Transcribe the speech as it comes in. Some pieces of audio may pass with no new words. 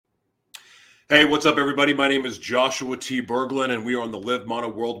Hey, what's up, everybody? My name is Joshua T. Berglund, and we are on the Live Mono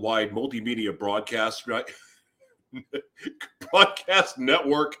Worldwide Multimedia broadcast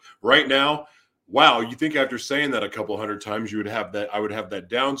network right now. Wow, you think after saying that a couple hundred times, I would have that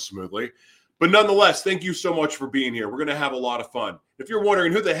down smoothly. But nonetheless, thank you so much for being here. We're going to have a lot of fun. If you're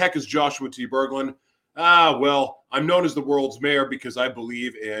wondering who the heck is Joshua T. Berglund, well, I'm known as the world's mayor because I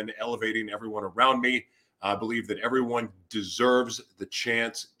believe in elevating everyone around me. I believe that everyone deserves the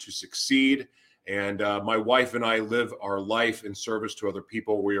chance to succeed. And my wife and I live our life in service to other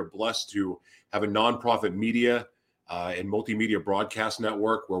people. We are blessed to have a nonprofit media and multimedia broadcast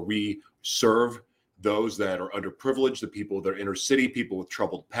network where we serve those that are underprivileged, the people that are inner city, people with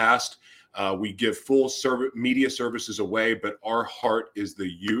troubled past. We give full media services away, but our heart is the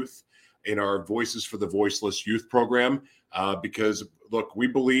youth in our Voices for the Voiceless youth program. Because, look, we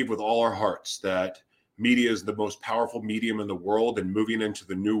believe with all our hearts that media is the most powerful medium in the world, and moving into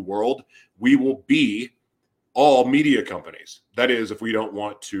the new world, we will be all media companies. That is, if we don't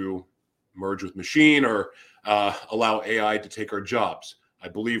want to merge with machine or allow AI to take our jobs. I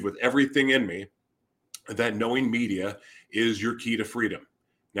believe with everything in me that knowing media is your key to freedom.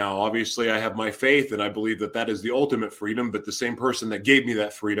 Now, obviously, I have my faith, and I believe that that is the ultimate freedom, but the same person that gave me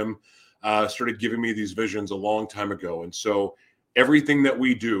that freedom started giving me these visions a long time ago. And so everything that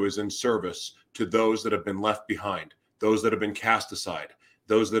we do is in service to those that have been left behind, those that have been cast aside,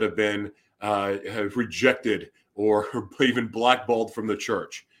 those that have been rejected or even blackballed from the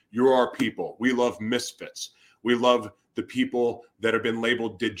church. You're our people. We love misfits. We love the people that have been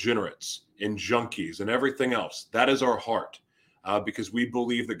labeled degenerates and junkies and everything else. That is our heart because we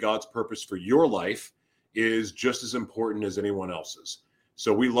believe that God's purpose for your life is just as important as anyone else's.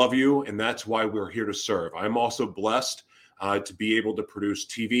 So we love you, and that's why we're here to serve. I'm also blessed to be able to produce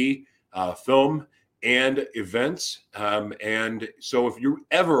TV, film, and events. And so if you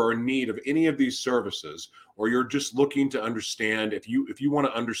ever are in need of any of these services, or you're just looking to understand, if you want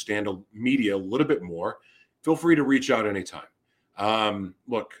to understand media a little bit more, feel free to reach out anytime.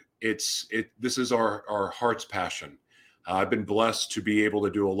 Look, this is our heart's passion. I've been blessed to be able to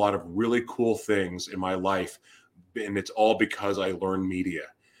do a lot of really cool things in my life, and it's all because I learned media.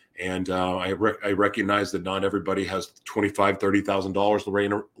 And I recognize that not everybody has $25,000,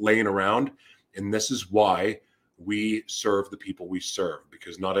 $30,000 laying around. And this is why we serve the people we serve,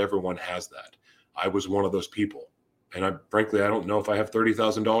 because not everyone has that. I was one of those people. And frankly, I don't know if I have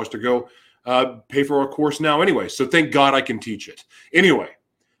 $30,000 to go pay for a course now anyway. So thank God I can teach it. Anyway,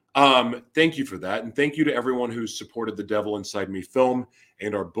 thank you for that. And thank you to everyone who's supported The Devil Inside Me film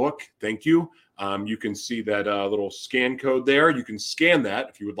and our book. Thank you. You can see that little scan code there. You can scan that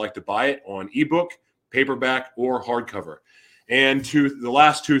if you would like to buy it on ebook, paperback, or hardcover. And to the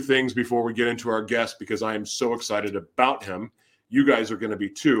last two things before we get into our guest, because I am so excited about him, you guys are going to be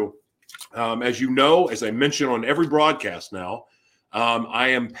too. As you know, as I mention on every broadcast now, I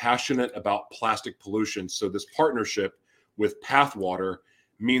am passionate about plastic pollution. So this partnership with Pathwater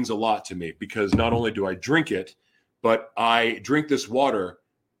means a lot to me, because not only do I drink it, but I drink this water.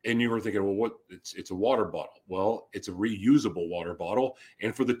 And you were thinking, well, what? It's a water bottle. Well, it's a reusable water bottle.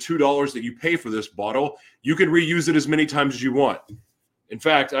 And for the $2 that you pay for this bottle, you can reuse it as many times as you want. In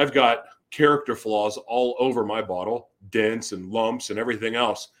fact, I've got character flaws all over my bottle, dents and lumps and everything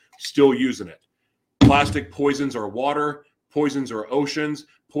else, still using it. Plastic poisons our water, poisons our oceans,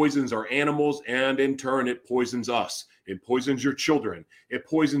 poisons our animals, and in turn, it poisons us. It poisons your children. It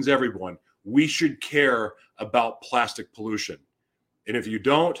poisons everyone. We should care about plastic pollution. And if you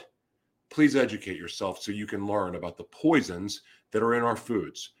don't, please educate yourself so you can learn about the poisons that are in our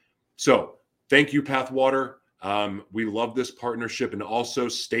foods. So thank you, Pathwater. We love this partnership. And also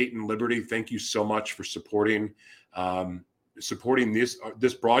State and Liberty, thank you so much for supporting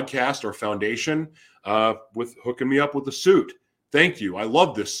this broadcast, our foundation, with hooking me up with a suit. Thank you. I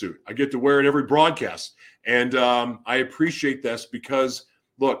love this suit. I get to wear it every broadcast. And I appreciate this because,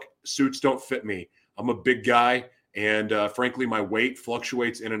 look, suits don't fit me. I'm a big guy. And frankly, my weight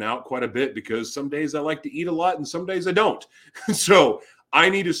fluctuates in and out quite a bit because some days I like to eat a lot and some days I don't. So I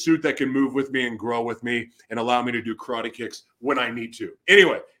need a suit that can move with me and grow with me and allow me to do karate kicks when I need to.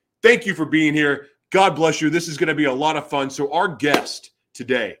 Anyway, thank you for being here. God bless you. This is going to be a lot of fun. So our guest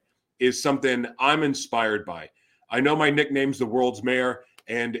today is something I'm inspired by. I know my nickname's the world's mayor.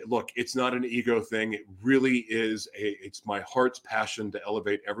 And look, it's not an ego thing. It really is. It's my heart's passion to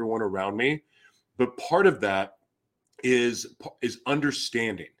elevate everyone around me. But part of that is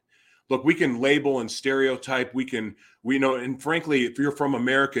understanding. Look, we can label and stereotype. We know, and frankly, if you're from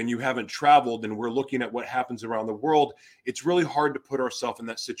America and you haven't traveled and we're looking at what happens around the world, it's really hard to put ourselves in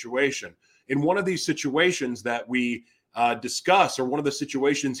that situation. In one of these situations that we discuss, or one of the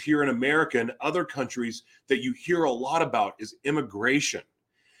situations here in America and other countries that you hear a lot about, is immigration.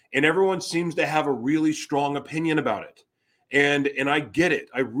 And everyone seems to have a really strong opinion about it. And I get it.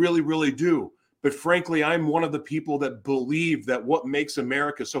 I really, really do. But frankly, I'm one of the people that believe that what makes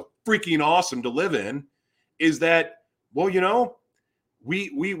America so freaking awesome to live in is that, well,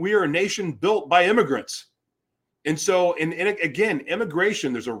 we are a nation built by immigrants. And so, and again,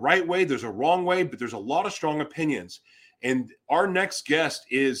 immigration, there's a right way, there's a wrong way, but there's a lot of strong opinions. And our next guest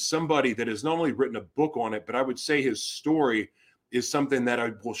is somebody that has not only written a book on it, but I would say his story is something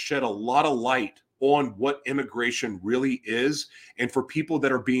that will shed a lot of light on what immigration really is, and for people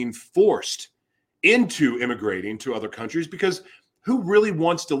that are being forced into immigrating to other countries, because who really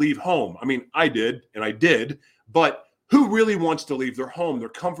wants to leave home? I mean, I did, and I did, but who really wants to leave their home, their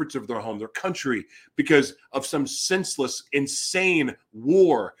comforts of their home, their country, because of some senseless, insane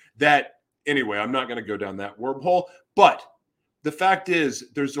war that, anyway, I'm not going to go down that wormhole. But the fact is,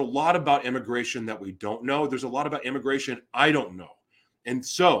 there's a lot about immigration that we don't know. There's a lot about immigration I don't know. And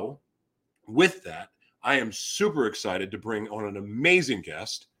so with that, I am super excited to bring on an amazing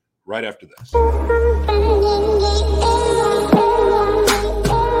guest right after this.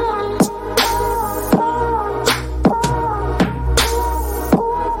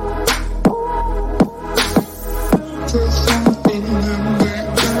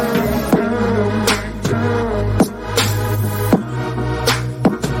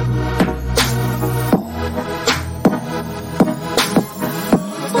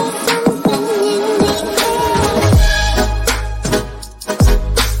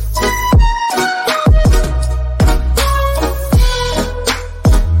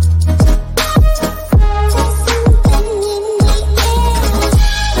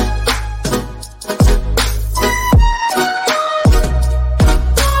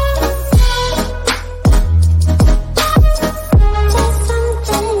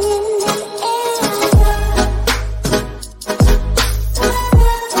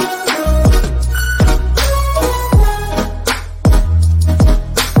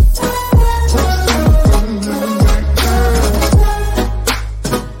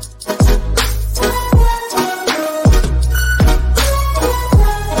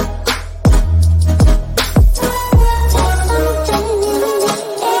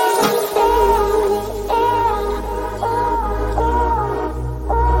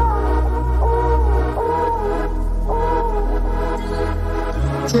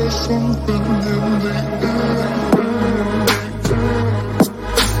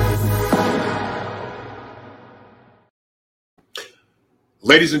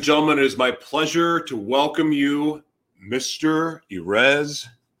 Ladies and gentlemen, it is my pleasure to welcome you, Mr. Erez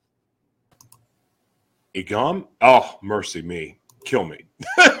Agam. Oh, mercy me. Kill me.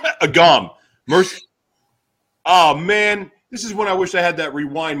 Agam. Mercy. Oh, man. This is when I wish I had that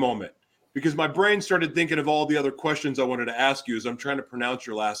rewind moment, because my brain started thinking of all the other questions I wanted to ask you as I'm trying to pronounce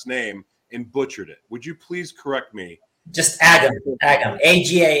your last name and butchered it. Would you please correct me? Just Agam.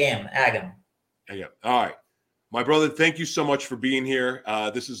 A-G-A-M. Agam. Yeah. All right. My brother, thank you so much for being here.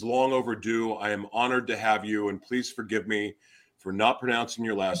 This is long overdue. I am honored to have you, and please forgive me for not pronouncing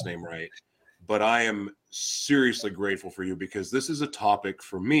your last name right. But I am seriously grateful for you, because this is a topic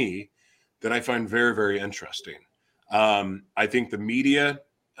for me that I find very, very interesting. I think the media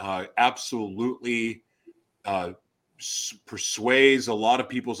absolutely persuades a lot of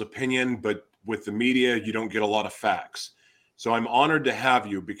people's opinion, but with the media, you don't get a lot of facts. So I'm honored to have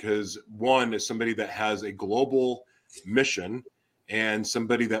you, because one, is somebody that has a global mission and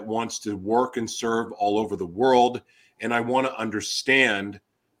somebody that wants to work and serve all over the world. And I want to understand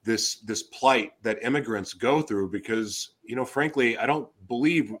this plight that immigrants go through, because, frankly, I don't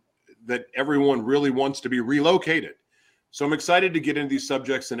believe that everyone really wants to be relocated. So I'm excited to get into these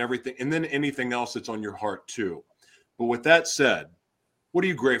subjects and everything, and then anything else that's on your heart too. But with that said, what are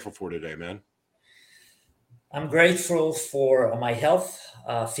you grateful for today, man? I'm grateful for my health,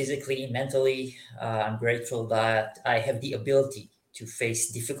 physically, mentally. I'm grateful that I have the ability to face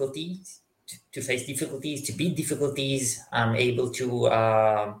difficulties, to beat difficulties. I'm able to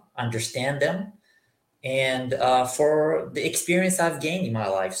understand them, and for the experience I've gained in my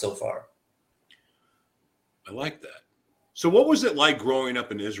life so far. I like that. So what was it like growing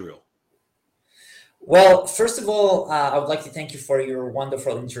up in Israel? Well, first of all, I would like to thank you for your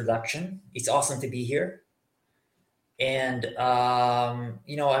wonderful introduction. It's awesome to be here. And, I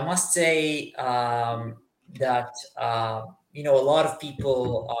must say that, a lot of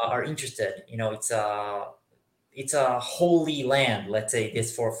people are interested. It's a holy land, let's say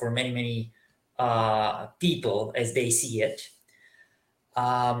this, for many, many people as they see it.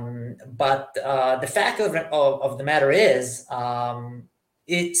 But the fact of the matter is,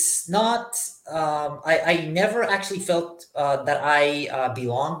 it's not. I never actually felt that I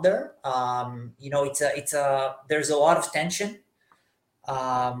belonged there. There's a lot of tension.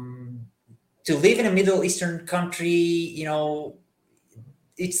 To live in a Middle Eastern country,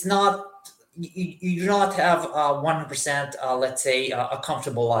 it's not. You do not have 100%, let's say, a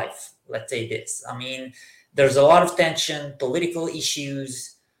comfortable life. Let's say this. I mean, there's a lot of tension, political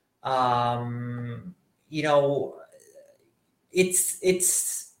issues. Um, you know,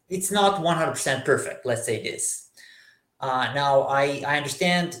 it's not 100% perfect. Let's say this. Now, I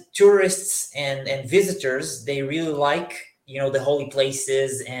understand tourists and visitors, they really like, the holy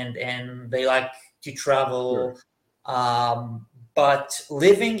places, and they like to travel. Sure. But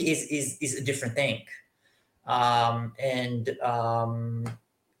living is a different thing. And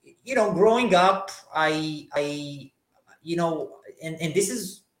growing up, I and this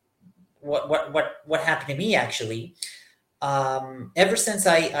is what happened to me actually. Ever since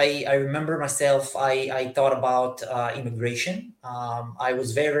I remember myself, I thought about immigration. I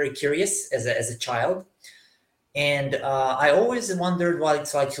was very, very curious as a child. And I always wondered what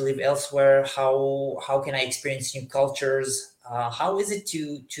it's like to live elsewhere. How can I experience new cultures? How is it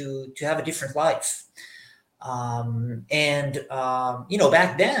to have a different life? Back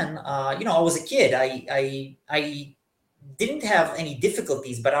then, I was a kid. I didn't have any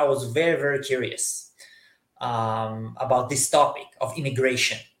difficulties, but I was very, very curious about this topic of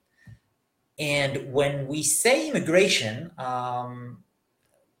immigration. And when we say immigration,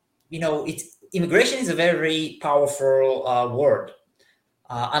 immigration is a very powerful word.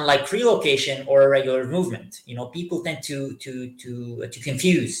 Unlike relocation or a regular movement, people tend to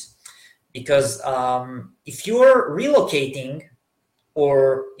confuse, because if you're relocating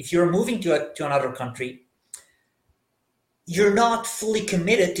or if you're moving to another country, you're not fully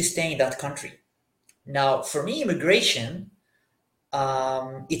committed to staying in that country. Now, for me, immigration,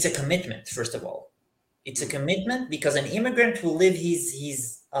 it's a commitment. First of all, it's a commitment because an immigrant will leave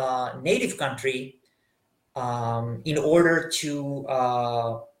his native country in order to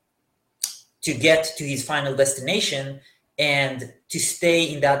get to his final destination and to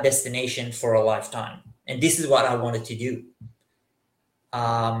stay in that destination for a lifetime. And this is what I wanted to do.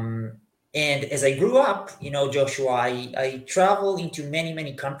 And as I grew up, Joshua, I traveled into many,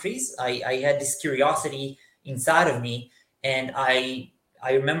 many countries. I had this curiosity inside of me, and I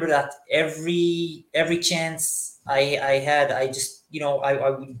remember that every chance I had, I just, I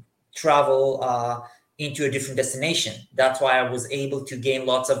would travel into a different destination. That's why I was able to gain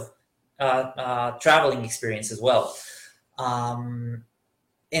lots of traveling experience as well. And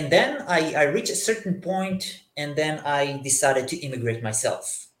then I reached a certain point, and then I decided to immigrate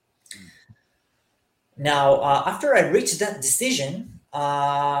myself. Now, after I reached that decision,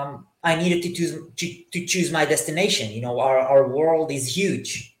 I needed to choose my destination. Our world is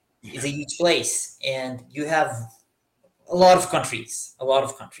huge. It's a huge place, and you have a lot of countries.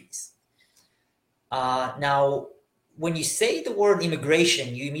 Now, when you say the word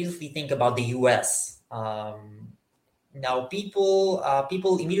immigration, you immediately think about the U.S. Now, people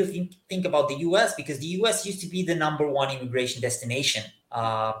immediately think about the U.S. because the U.S. used to be the number one immigration destination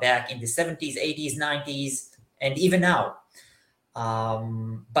back in the 70s, 80s, 90s, and even now.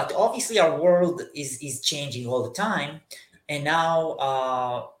 But obviously, our world is changing all the time, and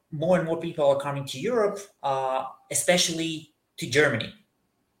now more and more people are coming to Europe, especially to Germany.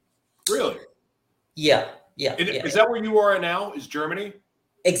 Really? Yeah. Is that where you are now? Is Germany?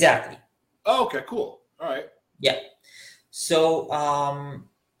 Exactly. Oh, okay, cool. All right. Yeah. So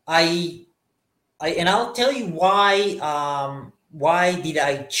I'll tell you why did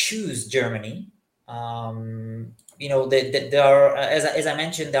I choose Germany. There are, as I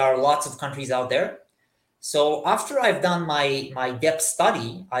mentioned, there are lots of countries out there. So after I've done my depth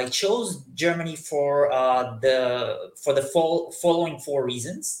study, I chose Germany for the following 4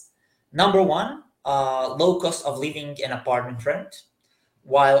 reasons. Number one, low cost of living and apartment rent.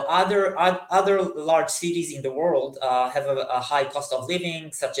 While other large cities in the world have a high cost of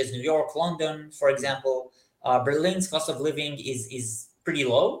living, such as New York, London, for example, Berlin's cost of living is pretty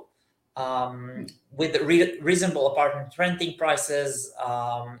low, with reasonable apartment renting prices.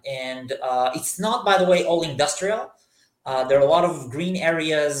 And it's not, by the way, all industrial. There are a lot of green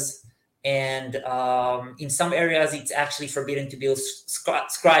areas, and in some areas, it's actually forbidden to build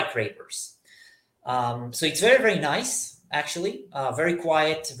skyscrapers. So it's very, very nice. Actually, very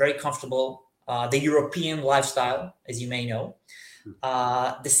quiet, very comfortable, the European lifestyle, as you may know.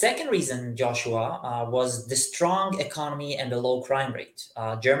 The second reason, Joshua, was the strong economy and the low crime rate.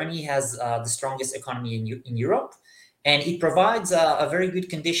 Germany has the strongest economy in Europe, and it provides a very good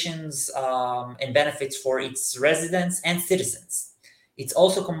conditions and benefits for its residents and citizens. It's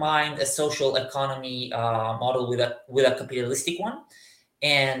also combined a social economy model with a capitalistic one,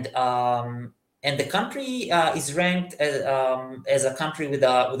 and the country is ranked as a country with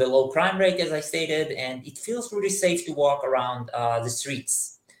a low crime rate, as I stated, and it feels really safe to walk around the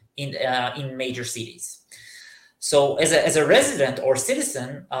streets in major cities. So, as a resident or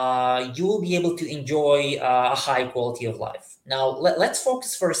citizen, you will be able to enjoy a high quality of life. Now, let's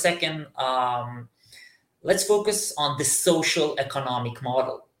focus for a second. Let's focus on the social economic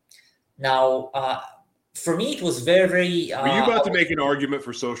model. Now, for me, it was very, very. Are you about to make an argument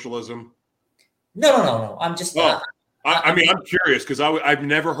for socialism? No. I'm just. I mean, I'm curious because I've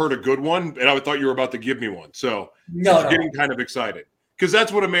never heard a good one, and I thought you were about to give me one. So no. Getting kind of excited because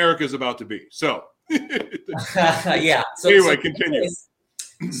that's what America is about to be. So yeah. Anyway, continue.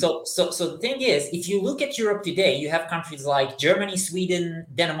 So the thing is, if you look at Europe today, you have countries like Germany, Sweden,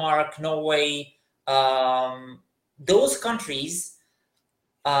 Denmark, Norway. Those countries,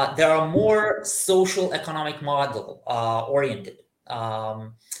 there are more social economic model oriented.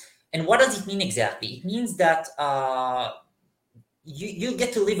 And what does it mean exactly? It means that you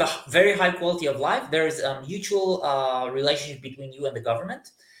get to live a very high quality of life. There is a mutual relationship between you and the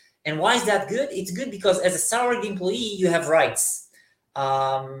government. And why is that good? It's good because as a salaried employee, you have rights,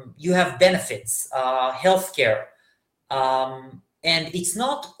 you have benefits, healthcare, and it's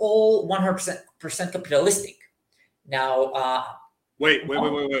not all 100% capitalistic. Now, wait.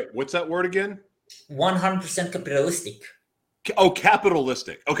 What's that word again? 100% capitalistic. Oh,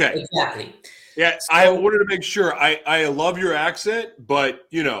 capitalistic. Okay. Exactly. Yeah, so, I wanted to make sure. I love your accent, but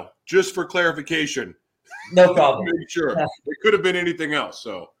just for clarification. No problem. Make sure. It could have been anything else.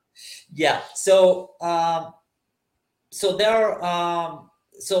 So. Yeah. So there are.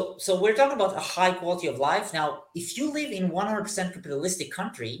 So we're talking about a high quality of life. Now, if you live in 100% capitalistic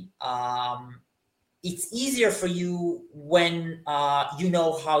country, it's easier for you when you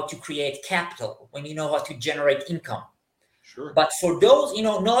know how to create capital, when you know how to generate income. Sure. But for those,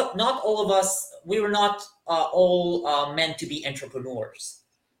 not all of us, we were not all meant to be entrepreneurs.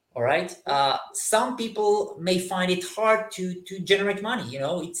 All right. Some people may find it hard to generate money.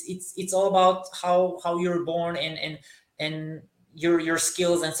 It's all about how you're born and your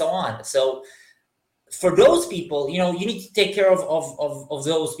skills and so on. So for those people, you need to take care of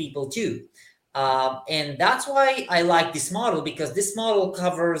those people too. And that's why I like this model, because this model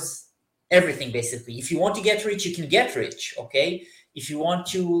covers everything basically. If you want to get rich, you can get rich. Okay. If you want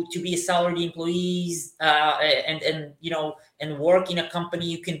to be a salaried employee and work in a company,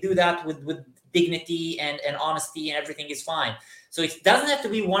 you can do that with dignity and honesty, and everything is fine. So it doesn't have to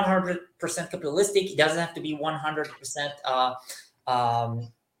be 100% capitalistic. It doesn't have to be 100%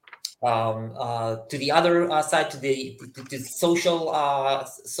 to the other side, to the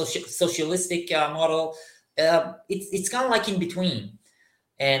socialistic model. It's kind of like in between.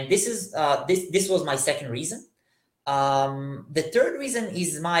 And this was my second reason. The third reason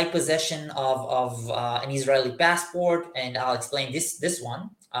is my possession of an Israeli passport, and I'll explain this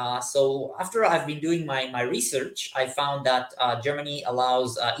one. So after I've been doing my research, I found that Germany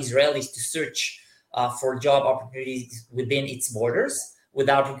allows Israelis to search for job opportunities within its borders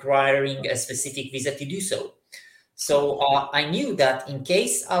without requiring a specific visa to do so. So I knew that in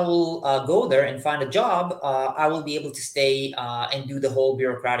case I will go there and find a job, I will be able to stay and do the whole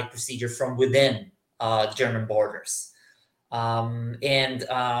bureaucratic procedure from within German borders. In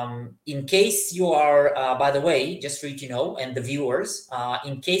case you are, by the way, just for you to know, and the viewers,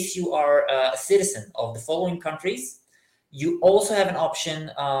 in case you are a citizen of the following countries, you also have an option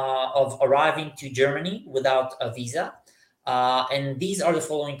of arriving to Germany without a visa. And these are the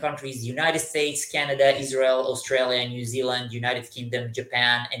following countries: United States, Canada, Israel, Australia, New Zealand, United Kingdom,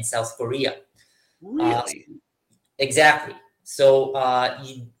 Japan, and South Korea. Really? Exactly. So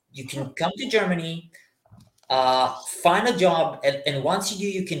you can come to Germany, find a job, and once you do,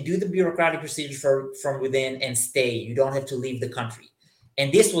 you can do the bureaucratic procedure from within and stay. You don't have to leave the country.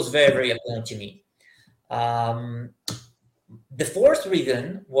 And this was very, very appealing to me. The fourth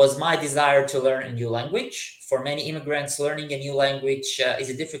reason was my desire to learn a new language. For many immigrants, learning a new language is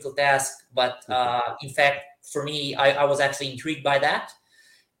a difficult task, but in fact, for me, I was actually intrigued by that.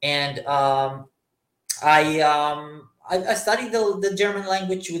 And I studied the German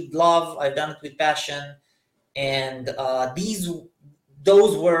language with love. I've done it with passion. And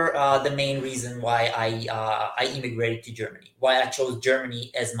those were the main reason why I immigrated to Germany, why I chose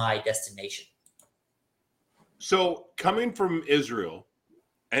Germany as my destination. So coming from Israel,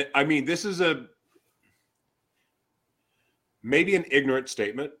 and I mean, this is maybe an ignorant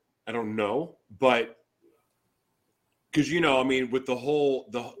statement. I don't know, but Because I mean, with the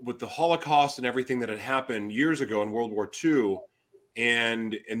Holocaust and everything that had happened years ago in World War II,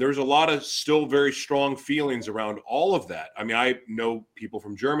 and there's a lot of still very strong feelings around all of that. I mean, I know people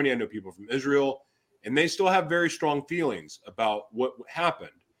from Germany, I know people from Israel, and they still have very strong feelings about what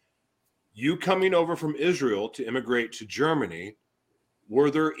happened. You coming over from Israel to immigrate to Germany,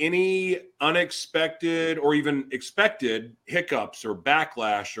 were there any unexpected or even expected hiccups or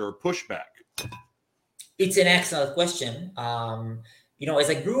backlash or pushback? It's an excellent question. As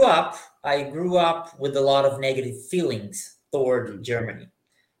I grew up with a lot of negative feelings toward Germany.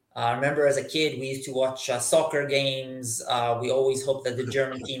 I remember as a kid, we used to watch soccer games. We always hoped that the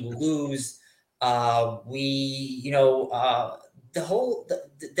German team would lose. The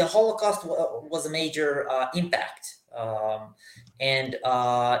Holocaust was a major impact. And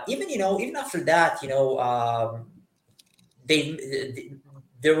even after that,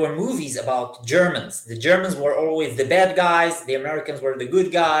 there were movies about Germans. The Germans were always the bad guys. The Americans were the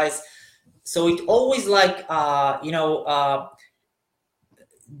good guys. So it always the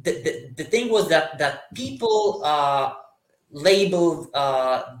thing was that people labeled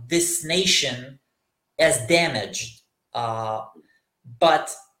this nation as damaged.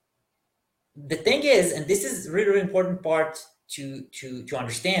 But the thing is, and this is really, really important part to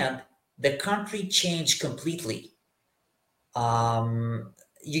understand, the country changed completely.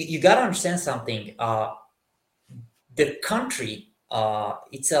 You got to understand something. The country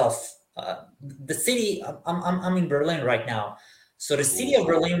itself, the city. I'm in Berlin right now, so the city of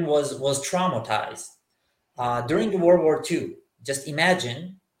Berlin was traumatized during the World War II. Just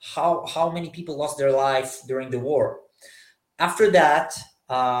imagine how many people lost their life during the war. After that,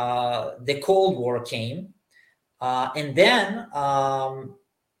 the Cold War came, and then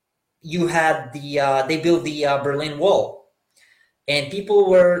you had they built the Berlin Wall. And people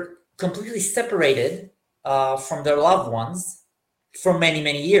were completely separated from their loved ones for many,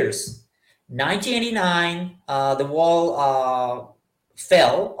 many years. 1989, the wall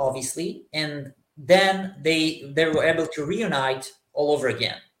fell, obviously, and then they were able to reunite all over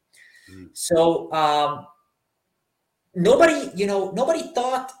again. So nobody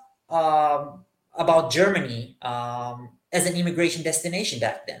thought about Germany as an immigration destination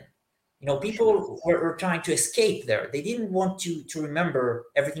back then. People were trying to escape there. They didn't want to remember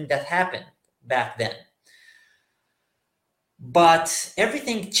everything that happened back then. But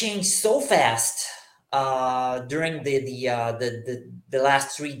everything changed so fast during the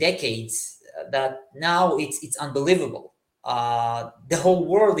last 3 decades that now it's unbelievable. The whole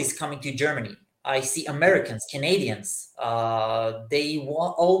world is coming to Germany. I see Americans, Canadians. They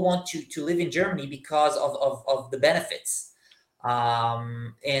all want to live in Germany because of the benefits.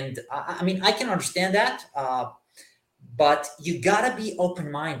 And I mean, I can understand that, but you gotta be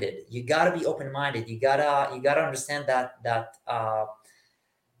open-minded. You gotta understand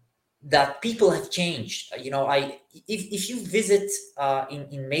that people have changed. If you visit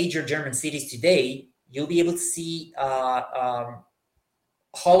in major German cities today, you'll be able to see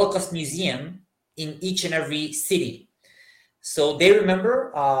Holocaust museum in each and every city. So they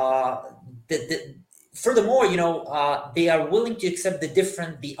remember furthermore, they are willing to accept the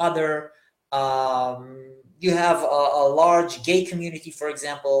different, the other. You have a large gay community, for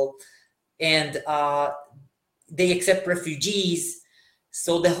example, and they accept refugees.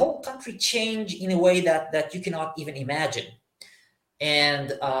 So the whole country changed in a way that you cannot even imagine.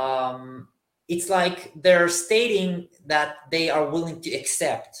 And it's like they're stating that they are willing to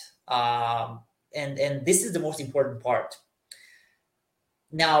accept. And this is the most important part.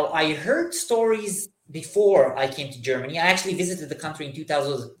 Now, I heard stories before I came to Germany. I actually visited the country in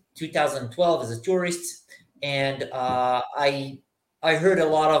 2012 as a tourist, and I heard a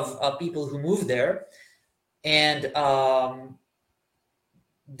lot of people who moved there, and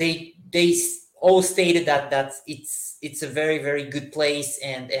they all stated that it's a very, very good place,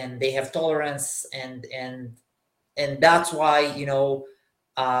 and they have tolerance, and that's why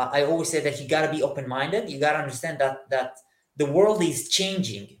I always say that you got to be open-minded. You got to understand that the world is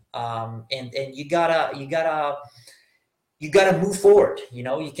changing. And you gotta move forward.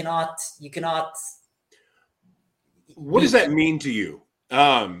 You cannot. What does that mean to you?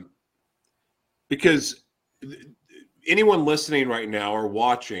 Because anyone listening right now or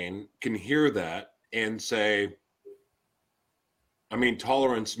watching can hear that and say, I mean,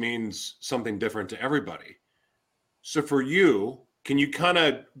 tolerance means something different to everybody. So for you, can you kind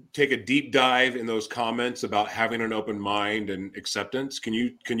of take a deep dive in those comments about having an open mind and acceptance? Can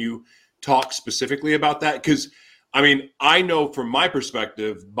you talk specifically about that? Because, I mean, I know from my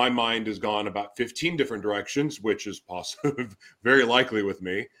perspective, my mind has gone about 15 different directions, which is possible, very likely with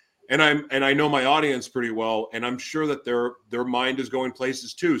me. and I know my audience pretty well, and I'm sure that their mind is going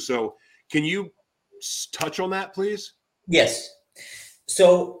places too. So can you touch on that, please? Yes.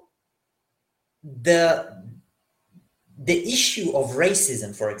 So the issue of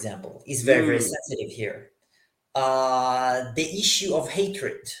racism, for example, is very, very sensitive here. The issue of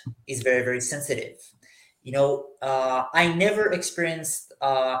hatred is very, very sensitive. I never experienced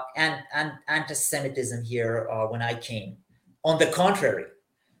anti-Semitism here when I came. On the contrary,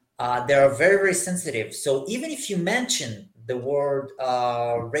 they are very, very sensitive. So even if you mention the word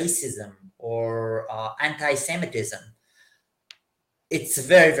racism or anti-Semitism, it's a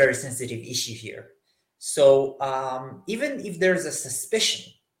very, very sensitive issue here. So even if there's a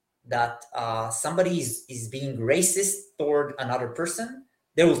suspicion that somebody is being racist toward another person,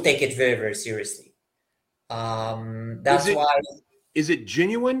 they will take it very, very seriously. That's why. Is it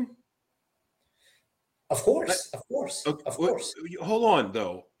genuine? Of course, of course, okay, of course. Hold on,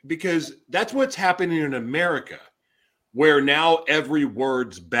 though, because that's what's happening in America, where now every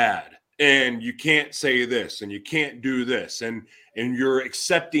word's bad, and you can't say this, and you can't do this, and you're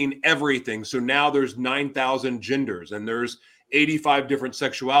accepting everything. So now there's 9,000 genders, and there's 85 different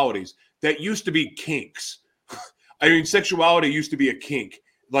sexualities. That used to be kinks. I mean, sexuality used to be a kink,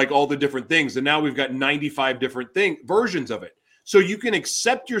 like all the different things, and now we've got 95 different versions of it. So you can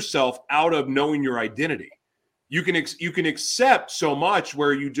accept yourself out of knowing your identity. You can accept so much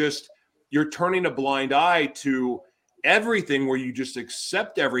where you're turning a blind eye to everything, where you just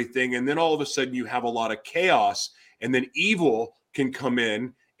accept everything, and then all of a sudden you have a lot of chaos, and then evil can come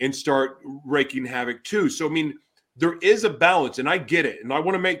in and start wreaking havoc too. So I mean, there is a balance, and I get it, and I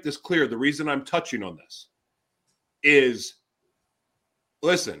want to make this clear. The reason I'm touching on this is,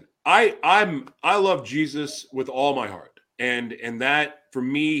 listen, I love Jesus with all my heart. And that, for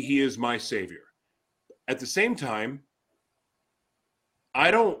me, he is my savior. At the same time,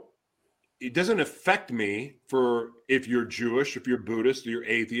 it doesn't affect me for if you're Jewish, if you're Buddhist, if you're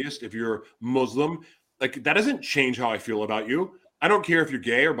atheist, if you're Muslim. Like, that doesn't change how I feel about you. I don't care if you're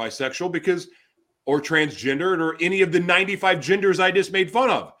gay or bisexual or transgendered or any of the 95 genders I just made fun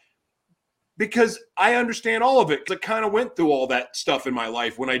of. Because I understand all of it. I kind of went through all that stuff in my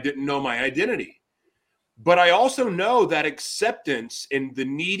life when I didn't know my identity. But I also know that acceptance and the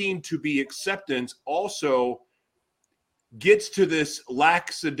needing to be acceptance also gets to this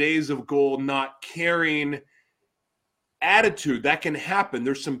lackadaisical, not caring attitude that can happen.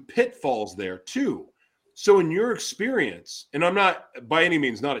 There's some pitfalls there too. So in your experience, and I'm not by any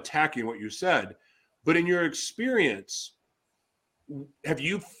means not attacking what you said, but in your experience, have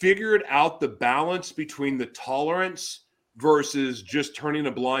you figured out the balance between the tolerance versus just turning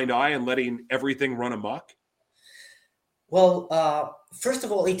a blind eye and letting everything run amok? Well, first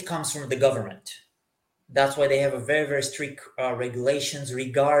of all, it comes from the government. That's why they have a very, very strict regulations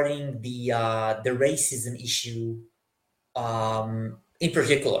regarding the racism issue. In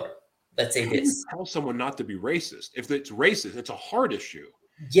particular, let's say this. Tell someone not to be racist. If it's racist, it's a hard issue.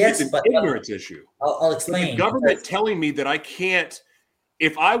 Yes, it's an ignorance issue. I'll explain. The government telling me that I can't,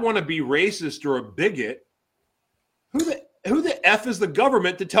 if I want to be racist or a bigot, who the F is the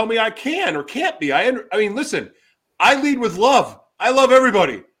government to tell me I can or can't be? I mean, listen, I lead with love. I love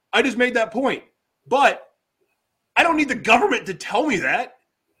everybody. I just made that point. But I don't need the government to tell me that.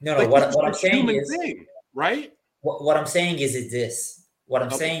 No, like, what I'm saying is, thing, right? What I'm saying is this. What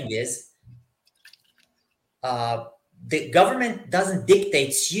I'm saying is the government doesn't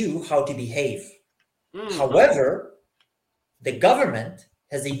dictate you how to behave. However, the government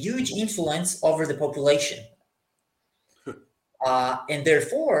has a huge influence over the population. And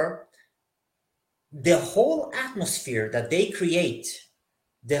therefore, the whole atmosphere that they create,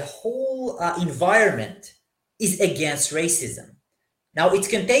 the whole environment is against racism. Now, it's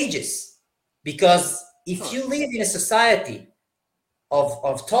contagious because if you live in a society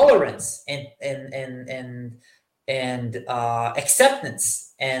of tolerance and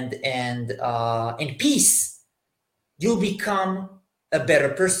acceptance and peace, you'll become a better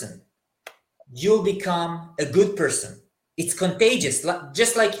person. You'll become a good person. It's contagious.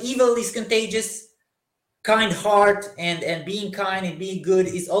 Just like evil is contagious, kind heart and being kind and being good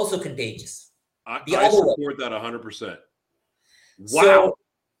is also contagious. I support that 100%. Wow.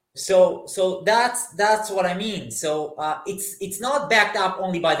 So that's what I mean. So it's not backed up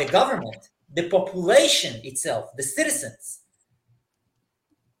only by the government. The population itself, the citizens,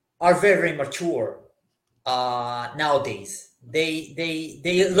 are very, very mature nowadays.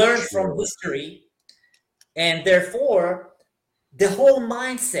 They learn from history, and therefore the whole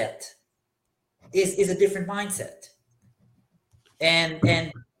mindset is a different mindset, and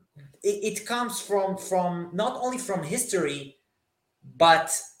it comes from not only from history,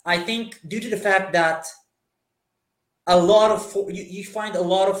 But I think due to the fact that you find a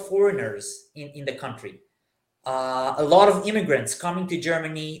lot of foreigners in the country, a lot of immigrants coming to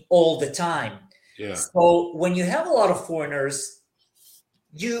Germany all the time. Yeah. So when you have a lot of foreigners,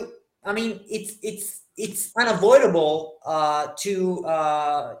 it's unavoidable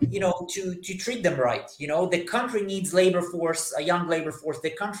to treat them right. The country needs labor force, a young labor force. The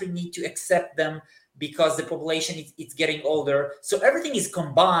country need to accept them because the population it's getting older. So everything is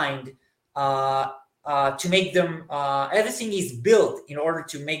combined to make them. Everything is built in order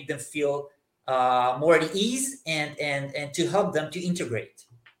to make them feel more at ease and to help them to integrate.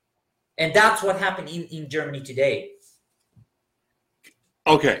 And that's what happened in Germany today.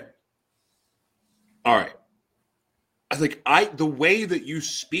 Okay. All right. I think the way that you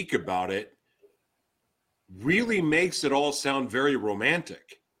speak about it really makes it all sound very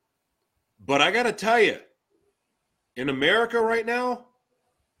romantic. But I got to tell you, in America right now,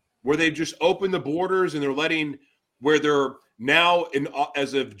 where they just opened the borders and where they're now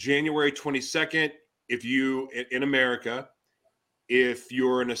as of January 22nd, in America, if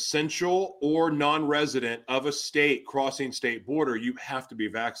you're an essential or non-resident of a state crossing state border, you have to be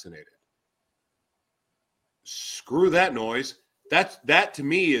vaccinated. Screw that noise. That to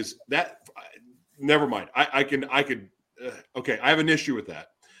me is that. Never mind. Okay. I have an issue with that.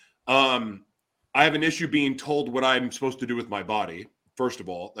 I have an issue being told what I'm supposed to do with my body. First of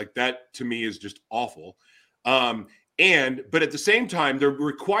all, like that to me is just awful. But at the same time, they're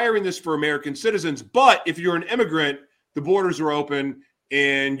requiring this for American citizens. But if you're an immigrant, the borders are open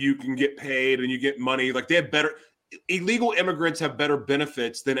and you can get paid and you get money. Like illegal immigrants have better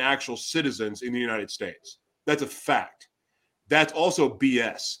benefits than actual citizens in the United States. That's a fact. That's also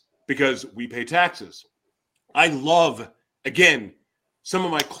BS because we pay taxes. I love, again, some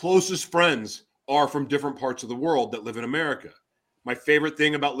of my closest friends are from different parts of the world that live in America. My favorite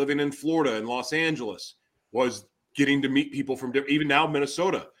thing about living in Florida and Los Angeles was getting to meet people from even now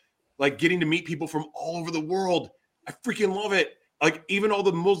Minnesota, like getting to meet people from all over the world. I freaking love it. Like even all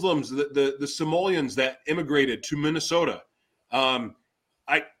the Muslims, the Somalians that immigrated to Minnesota. I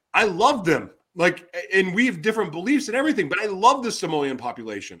love them. Like, and we have different beliefs and everything, but I love the Somalian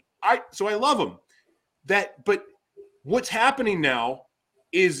population. So I love them. But what's happening now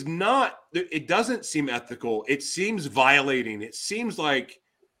is it doesn't seem ethical. It seems violating. It seems like,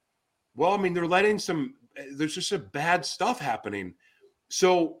 well, I mean, there's just some bad stuff happening.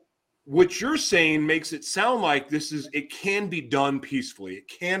 So what you're saying makes it sound like it can be done peacefully. It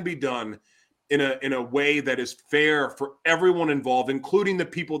can be done in a way that is fair for everyone involved, including the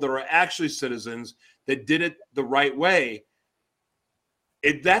people that are actually citizens that did it the right way.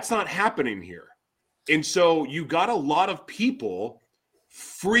 That's not happening here. And so you got a lot of people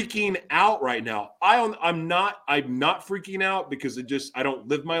freaking out right now. I'm not freaking out because I don't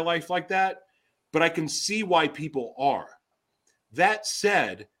live my life like that, but I can see why people are. That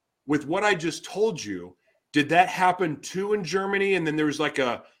said, with what I just told you, did that happen too in Germany? And then there's like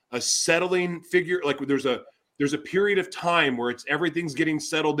a settling figure, like there's a period of time where everything's getting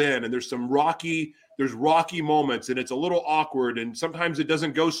settled in and there's rocky moments and it's a little awkward and sometimes it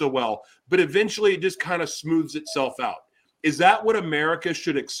doesn't go so well, but eventually it just kind of smooths itself out. Is that what America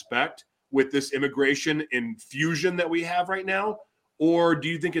should expect with this immigration infusion that we have right now? Or do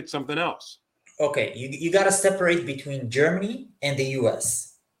you think it's something else? Okay, you got to separate between Germany and the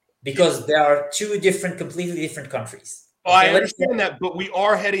US because they are two completely different countries. Oh, I understand that, but we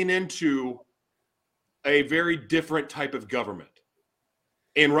are heading into a very different type of government.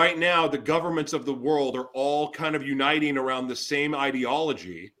 And right now, the governments of the world are all kind of uniting around the same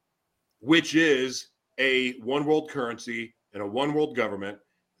ideology, which is a one world currency and a one world government.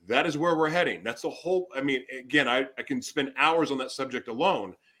 That is where we're heading. That's the whole, I mean, again, I can spend hours on that subject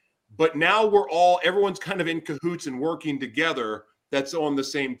alone, but now everyone's kind of in cahoots and working together that's on the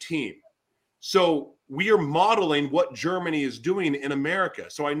same team. So we are modeling what Germany is doing in America.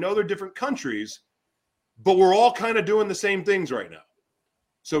 So I know they're different countries, but we're all kind of doing the same things right now.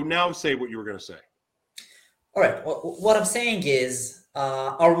 So now say what you were going to say. All right. Well, what I'm saying is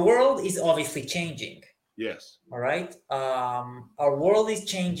our world is obviously changing. Yes. All right. Our world is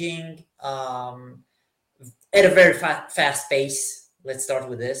changing at a very fast pace. Let's start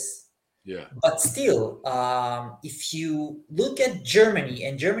with this. Yeah. But still, if you look at Germany,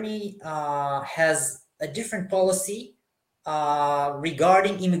 and Germany has a different policy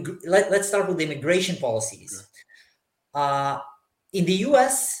regarding let's start with immigration policies. Okay. In the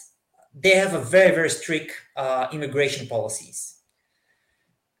US, they have a very, very strict immigration policies.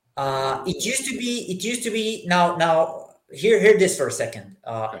 It used to be now hear this for a second.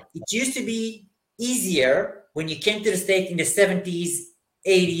 Okay. It used to be easier when you came to the state in the 70s,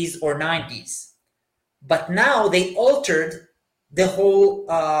 80s or 90s. But now they altered the whole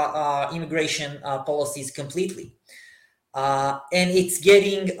immigration policies completely. And it's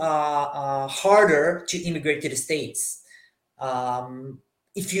getting harder to immigrate to the States.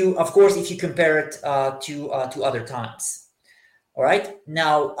 If you compare it to other times. All right.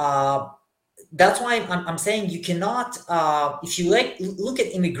 Now, that's why I'm saying you cannot, if you look at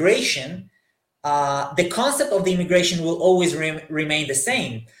immigration, the concept of the immigration will always remain the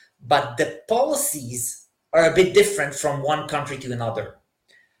same, but the policies are a bit different from one country to another.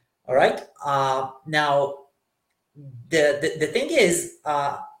 All right. Now, the thing is,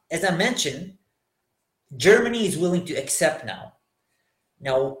 as I mentioned, Germany is willing to accept now.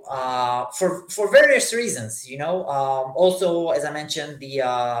 For various reasons, also, as I mentioned, the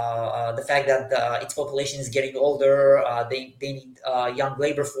fact that its population is getting older, they need a young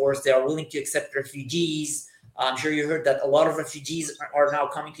labor force. They are willing to accept refugees. I'm sure you heard that a lot of refugees are now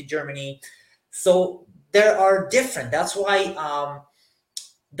coming to Germany. So there are different. That's why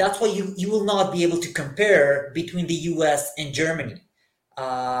you will not be able to compare between the U.S. and Germany.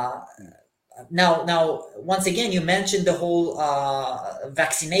 Now, once again, you mentioned the whole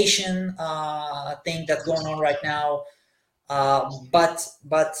vaccination thing that's going on right now. But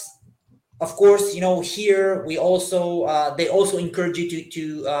of course, here we also they also encourage you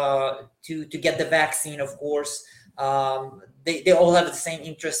to get the vaccine. Of course, they all have the same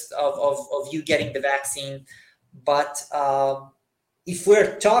interest of you getting the vaccine. But if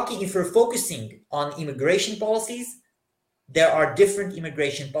we're focusing on immigration policies, there are different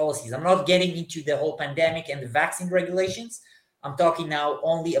immigration policies. I'm not getting into the whole pandemic and the vaccine regulations. I'm talking now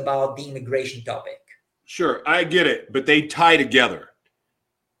only about the immigration topic. Sure, I get it, but they tie together.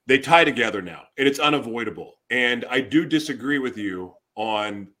 They tie together now, and it's unavoidable. And I do disagree with you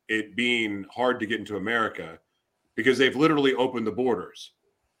on it being hard to get into America because they've literally opened the borders.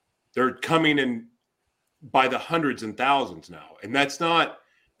 They're coming in by the hundreds and thousands now, and that's not.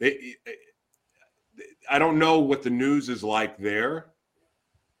 I don't know what the news is like there.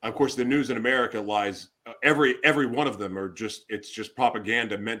 Of course, the news in America lies. Every one of them it's just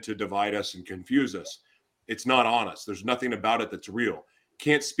propaganda meant to divide us and confuse us. It's not honest. There's nothing about it that's real.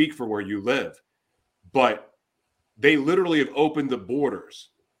 Can't speak for where you live, but they literally have opened the borders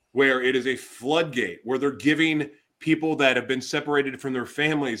where it is a floodgate, where they're giving people that have been separated from their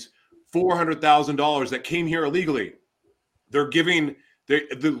families $400,000 that came here illegally. They're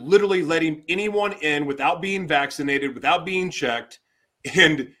literally letting anyone in without being vaccinated, without being checked,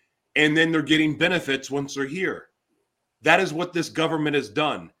 and then they're getting benefits once they're here. That is what this government has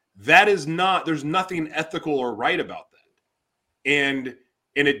done. There's nothing ethical or right about that. And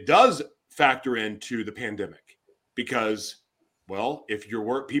it does factor into the pandemic because, well, if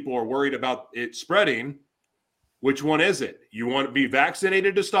people are worried about it spreading, which one is it? You want to be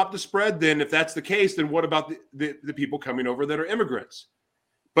vaccinated to stop the spread? Then if that's the case, then what about the people coming over that are immigrants?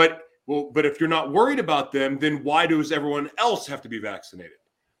 But if you're not worried about them, then why does everyone else have to be vaccinated?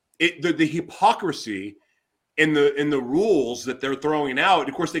 The hypocrisy in the rules that they're throwing out,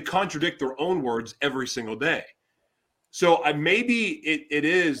 of course, they contradict their own words every single day. So maybe it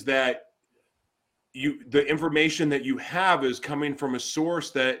is that the information that you have is coming from a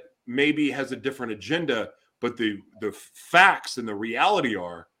source that maybe has a different agenda, but the facts and the reality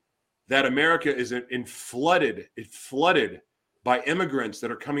are that America is flooded by immigrants that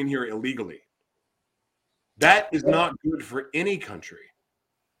are coming here illegally. That is not good for any country.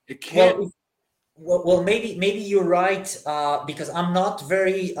 It can't. Well, maybe you're right because I'm not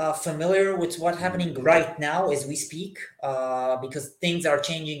very familiar with what's happening right now as we speak because things are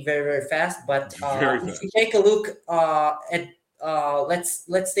changing very, very fast. But if you take a look at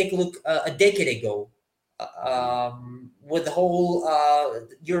let's take a look a decade ago with the whole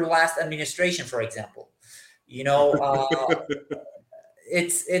your last administration, for example.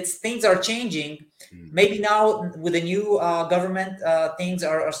 It's things are changing. Maybe now with the new government, things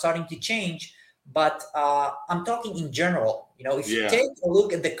are starting to change. But I'm talking in general. If you take a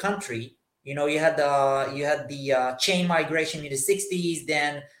look at the country, you had the chain migration in the 60s.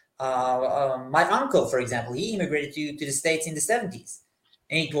 Then my uncle, for example, he immigrated to the States in the 70s,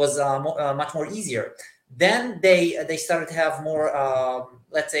 and it was much more easier. Then they started to have more.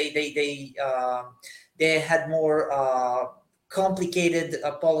 Let's say they had more complicated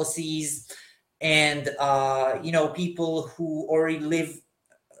policies, and people who already live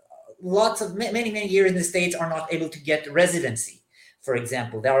many years in the States are not able to get residency. For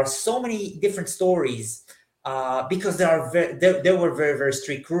example, there are so many different stories because there were very, very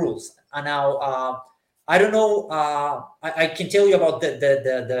strict rules. And now I don't know. I can tell you about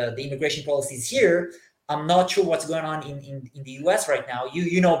the immigration policies here. I'm not sure what's going on in the US right now.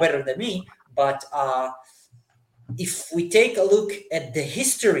 You know better than me, but if we take a look at the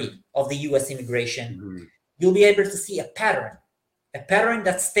history of the US immigration, Mm-hmm. you'll be able to see a pattern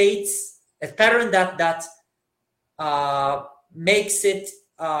that states, a pattern that makes it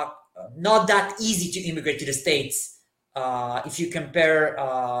not that easy to immigrate to the States if you compare,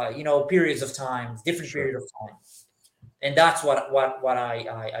 periods of time, different Sure. period of time, and that's what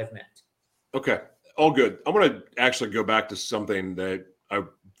I've meant. Okay, all good. I want to actually go back to something that I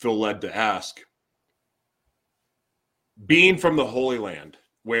feel led to ask. Being from the Holy Land,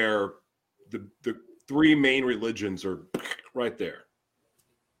 where the three main religions are right there,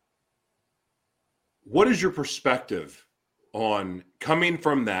 what is your perspective on coming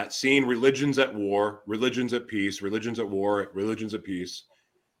from that, seeing religions at war, religions at peace, religions at war, religions at peace,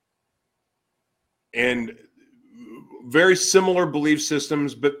 and very similar belief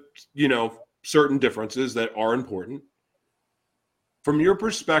systems, but, certain differences that are important? From your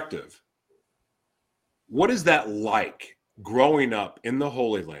perspective, what is that like growing up in the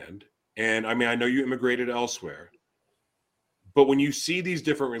Holy Land? And I mean, I know you immigrated elsewhere, but when you see these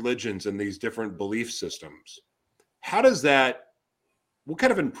different religions and these different belief systems, what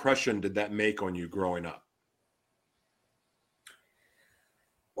kind of impression did that make on you growing up?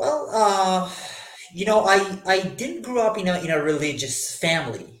 Well, I didn't grow up in a religious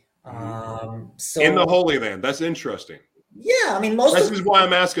family, In the so Holy Land. That's interesting. yeah, I mean most This of is why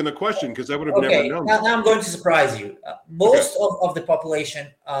I'm asking the question, because I would have never okay. known Now, that. now I'm going to surprise you. Most of the population,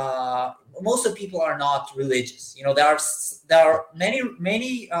 most of the people are not religious. There are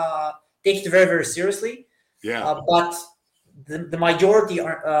many take it very very seriously, Yeah. but the majority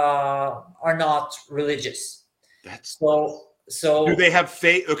are not religious. That's Do So they have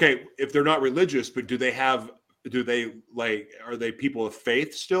faith? Okay, if they're not religious, but are they people of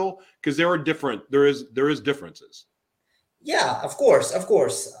faith still? Because there is differences. yeah, of course, of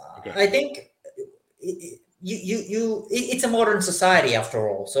course. Okay. I think it's a modern society after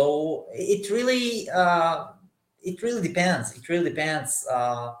all. So it really depends. It really depends.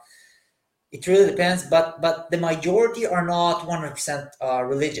 It really depends. But the majority are not 100%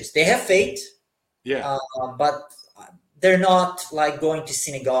 religious. They have faith, Yeah. but they're not like going to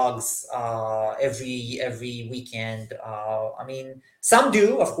synagogues every weekend. I mean, some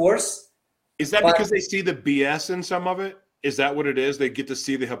do, of course. Is that But because they see the BS in some of it? Is that what it is? They get to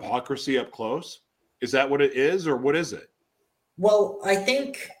see the hypocrisy up close? Is that what it is, or what is it? well, I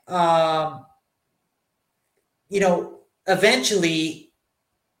think eventually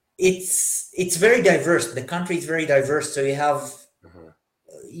it's very diverse. The country is very diverse, so Uh-huh.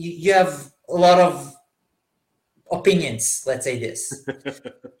 you have a lot of opinions. Let's say this,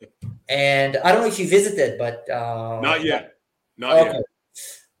 and I don't know if you visited, but Not yet. Not okay. yet.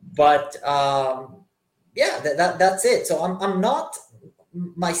 But yeah, that's it. So I'm not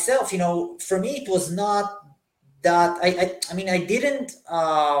myself. For me, it was not that. I mean, I didn't.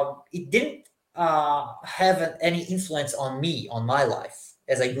 It didn't have any influence on me, on my life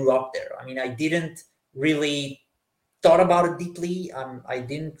as I grew up there. I mean, I didn't really thought about it deeply. I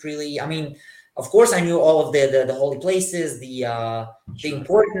didn't really. I mean, of course, I knew all of the holy places, the Sure.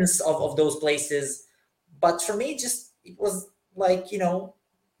 importance of those places, but for me, just it was like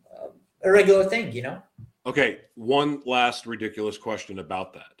a regular thing. Okay, one last ridiculous question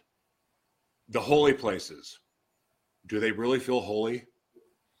about that. The holy places, do they really feel holy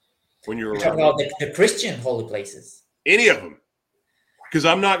when you're You're around talking about them? the Christian holy places. Any of them? Because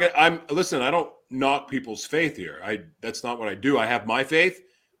listen, I don't knock people's faith here. That's not what I do. I have my faith,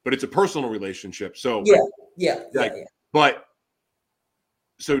 but it's a personal relationship. So Yeah. but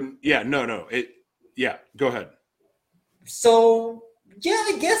so yeah, no. Go ahead. So yeah,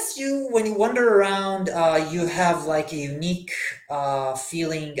 I guess when you wander around, you have like a unique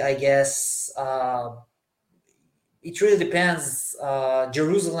feeling. I guess it really depends.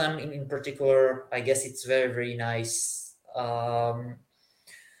 Jerusalem, in particular, I guess it's very very nice.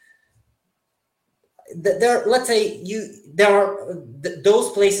 Let's say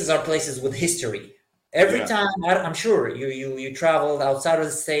those places are places with history. Every Yeah. time I'm sure you traveled outside of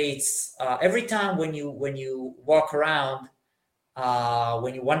the states. Every time when you walk around,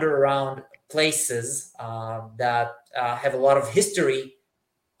 when you wander around places that have a lot of history,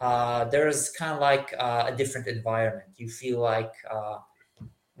 there's kind of like a different environment. You feel like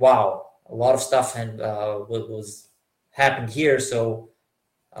wow, a lot of stuff was happened here. So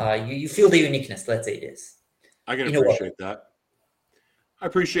you feel the uniqueness. Let's say this. I can In a way. appreciate that. I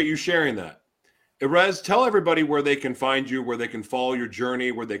appreciate you sharing that. Erez, tell everybody where they can find you, where they can follow your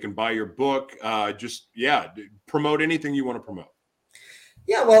journey, where they can buy your book. Promote anything you want to promote.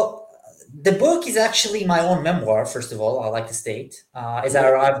 Yeah, well, The book is actually my own memoir, first of all, I like to state. As I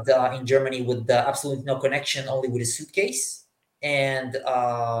arrived in Germany with absolutely no connection, only with a suitcase. And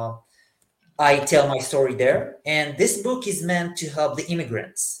I tell my story there. And this book is meant to help the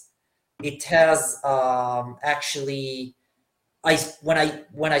immigrants. It has actually, when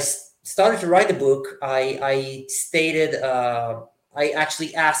I started to write the book, I stated, I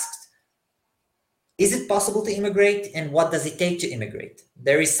actually asked, is it possible to immigrate, and what does it take to immigrate?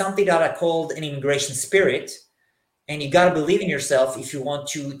 There is something that I called an immigration spirit, and you got to believe in yourself if you want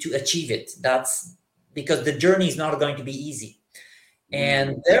to achieve it. That's because the journey is not going to be easy,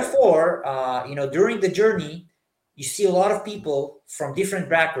 and therefore, during the journey, you see a lot of people from different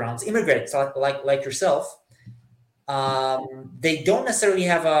backgrounds, immigrants like yourself. They don't necessarily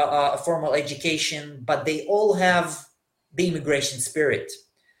have a formal education, but they all have the immigration spirit.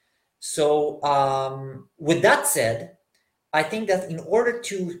 So, with that said, I think that in order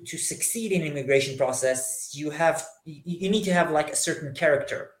to succeed in immigration process, you need to have like a certain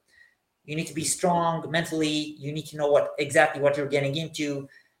character. You need to be strong mentally. You need to know exactly what you're getting into,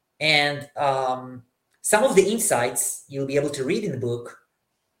 and some of the insights you'll be able to read in the book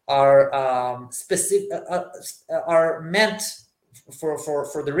are specific, are meant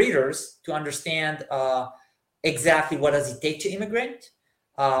for the readers to understand exactly what does it take to immigrate,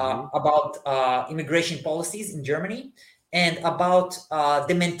 about immigration policies in Germany, and about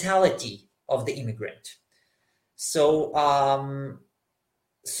the mentality of the immigrant. So,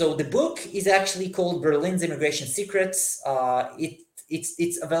 so the book is actually called Berlin's Immigration Secrets.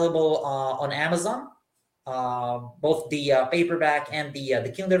 It's available on Amazon, both the paperback and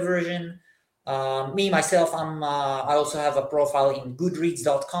the Kindle version. Me myself, I also have a profile in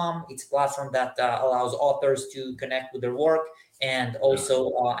Goodreads.com. It's a platform that allows authors to connect with their work, and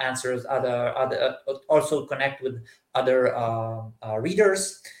also answers also connect with other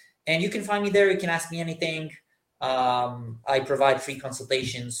readers. And you can find me there. You can ask me anything. I provide free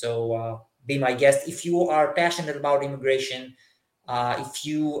consultations, so be my guest if you are passionate about immigration. If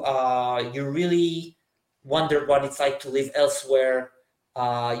you really wonder what it's like to live elsewhere,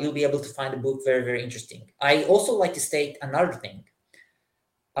 you'll be able to find the book very, very interesting. I also like to state another thing.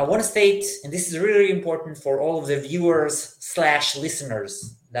 I want to state, and this is really important for all of the viewers /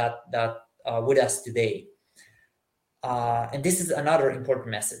 listeners that with us today. And this is another important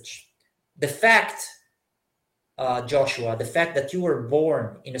message. The fact, Joshua, the fact that you were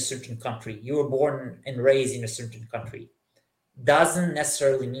born in a certain country, you were born and raised in a certain country, doesn't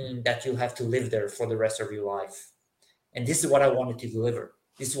necessarily mean that you have to live there for the rest of your life. And this is what I wanted to deliver.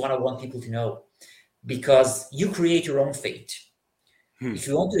 This is what I want people to know, because you create your own fate. If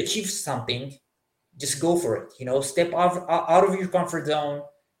you want to achieve something, just go for it. Step out of your comfort zone.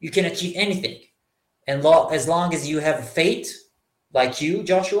 You can achieve anything. And as long as you have faith, like you,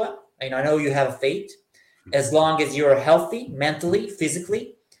 Joshua, and I know you have faith, as long as you're healthy, mentally,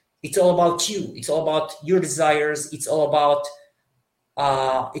 physically, it's all about you. It's all about your desires. It's all about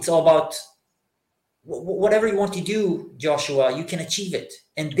whatever you want to do, Joshua, you can achieve it.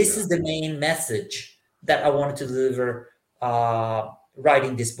 And this is the main message that I wanted to deliver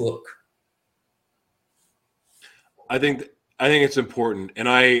writing this book. I think it's important, and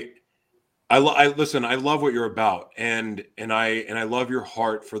I listen. I love what you're about, and I love your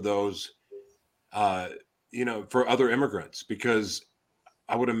heart for those, for other immigrants, because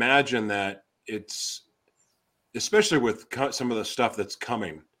I would imagine that it's, especially with some of the stuff that's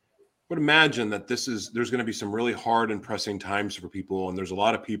coming, I would imagine that there's going to be some really hard and pressing times for people, and there's a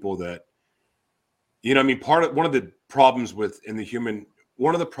lot of people that, one of the problems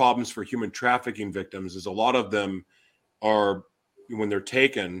one of the problems for human trafficking victims is a lot of them are, when they're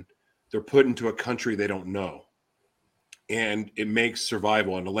taken, they're put into a country they don't know. And it makes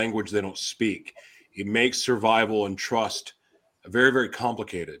survival in a language they don't speak. It makes survival and trust very, very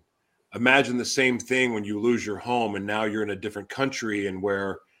complicated. Imagine the same thing when you lose your home and now you're in a different country, and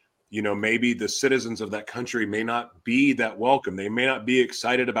where, maybe the citizens of that country may not be that welcome. They may not be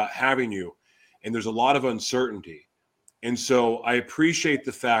excited about having you. And there's a lot of uncertainty. And so I appreciate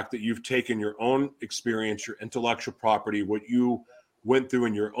the fact that you've taken your own experience, your intellectual property, what you went through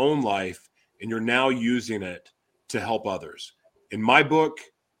in your own life, and you're now using it to help others. In my book,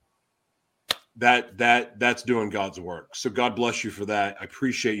 that's doing God's work. So God bless you for that. I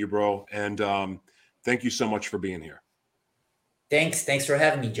appreciate you, bro. And thank you so much for being here. Thanks for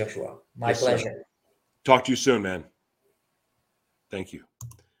having me, Joshua. My pleasure. Sir. Talk to you soon, man. Thank you.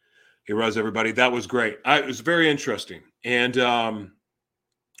 Hey, Ruz, everybody. That was great. It was very interesting. And I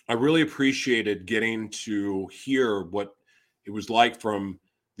really appreciated getting to hear what it was like from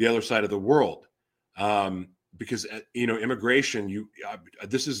the other side of the world. because immigration.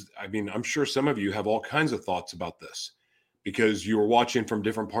 I'm sure some of you have all kinds of thoughts about this because you are watching from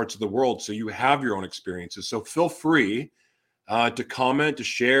different parts of the world, so you have your own experiences. So feel free to comment, to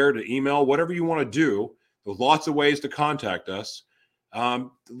share, to email, whatever you want to do. There's lots of ways to contact us. What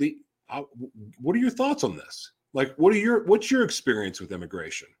are your thoughts on this? Like, what's your experience with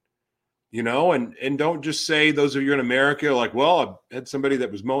immigration? And don't just say those of you in America are like, well, I had somebody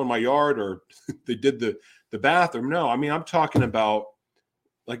that was mowing my yard or they did the bathroom. No, I mean, I'm talking about,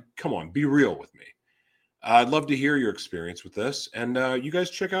 like, come on, be real with me. I'd love to hear your experience with this. And you guys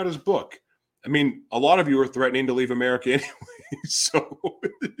check out his book. I mean, a lot of you are threatening to leave America anyway, so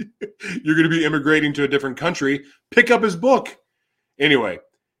you're going to be immigrating to a different country. Pick up his book. Anyway,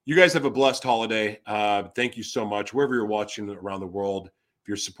 you guys have a blessed holiday. Thank you so much. Wherever you're watching around the world, if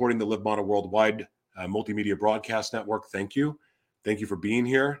you're supporting the Live Mana Worldwide Multimedia Broadcast Network, thank you. Thank you for being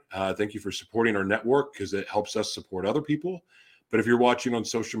here. Thank you for supporting our network because it helps us support other people. But if you're watching on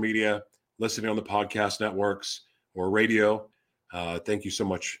social media, listening on the podcast networks or radio, thank you so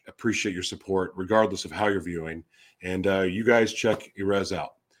much. Appreciate your support, regardless of how you're viewing. And you guys check Erez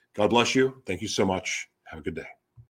out. God bless you. Thank you so much. Have a good day.